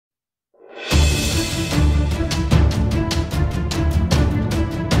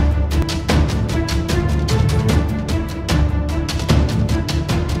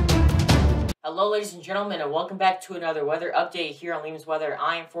Hello, ladies and gentlemen, and welcome back to another weather update here on Liam's Weather.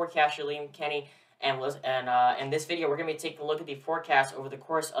 I am forecaster Liam Kenny, and in this video, we're going to be taking a look at the forecast over the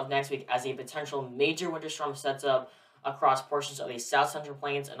course of next week as a potential major winter storm sets up across portions of the South Central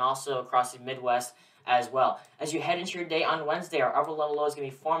Plains and also across the Midwest as well. As you head into your day on Wednesday, our upper level low is going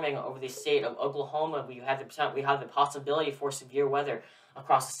to be forming over the state of Oklahoma. We have the possibility for severe weather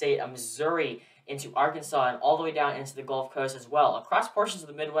across the state of Missouri, into Arkansas, and all the way down into the Gulf Coast as well. Across portions of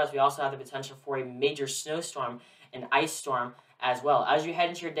the Midwest, we also have the potential for a major snowstorm and ice storm as well. As you head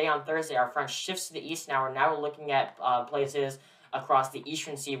into your day on Thursday, our front shifts to the east now. We're looking at places across the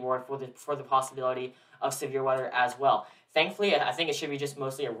eastern seaboard for the possibility of severe weather as well. Thankfully, I think it should be just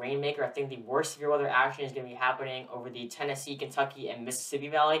mostly a rainmaker. I think the worst severe weather action is going to be happening over the Tennessee, Kentucky, and Mississippi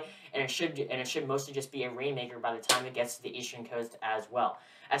Valley, and it should mostly just be a rainmaker by the time it gets to the eastern coast as well.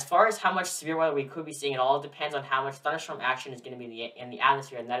 As far as how much severe weather we could be seeing, it all depends on how much thunderstorm action is going to be in the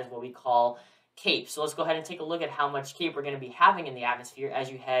atmosphere, and that is what we call CAPE. So let's go ahead and take a look at how much CAPE we're going to be having in the atmosphere as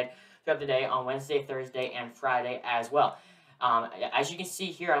you head throughout the day on Wednesday, Thursday, and Friday as well. As you can see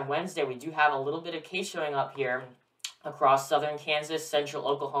here on Wednesday, we do have a little bit of CAPE showing up here across southern Kansas, central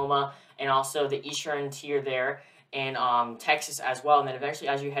Oklahoma, and also the eastern tier there in Texas as well. And then eventually,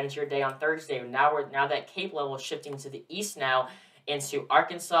 as you head into your day on Thursday, now that CAPE level is shifting to the east now, into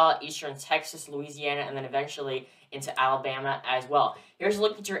Arkansas, eastern Texas, Louisiana, and then eventually into Alabama as well. Here's a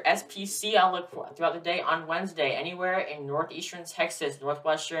look at your SPC outlook throughout the day on Wednesday. Anywhere in northeastern Texas,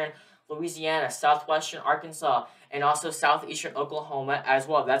 northwestern Louisiana, southwestern Arkansas, and also southeastern Oklahoma as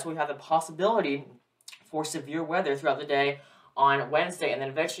well. That's where we have the possibility for severe weather throughout the day on Wednesday. And then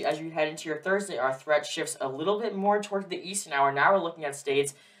eventually, as you head into your Thursday, our threat shifts a little bit more towards the east now. Now we're looking at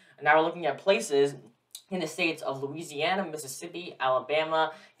states, and now we're looking at places in the states of Louisiana, Mississippi,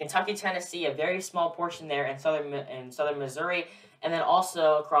 Alabama, Kentucky, Tennessee, a very small portion there in southern Missouri, and then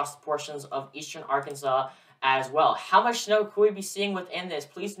also across portions of eastern Arkansas as well. How much snow could we be seeing within this?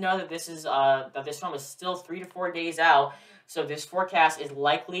 Please know that this storm is still 3 to 4 days out, so this forecast is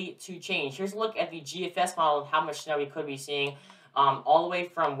likely to change. Here's a look at the GFS model of how much snow we could be seeing all the way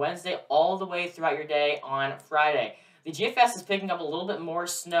from Wednesday all the way throughout your day on Friday. The GFS is picking up a little bit more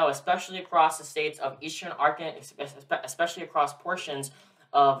snow, especially across the states of eastern Arkansas, especially across portions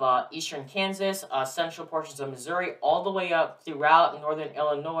of eastern Kansas, central portions of Missouri, all the way up throughout northern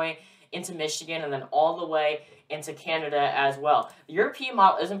Illinois, into Michigan, and then all the way into Canada as well. The European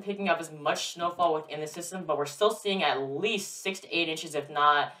model isn't picking up as much snowfall within the system, but we're still seeing at least 6 to 8 inches, if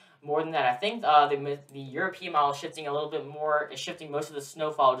not more than that. I think the European model is shifting a little bit more, is shifting most of the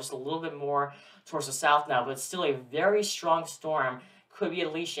snowfall just a little bit more towards the south now, but it's still a very strong storm could be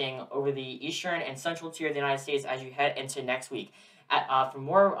unleashing over the eastern and central tier of the United States as you head into next week. For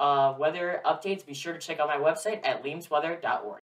more weather updates, be sure to check out my website at liamsweather.org.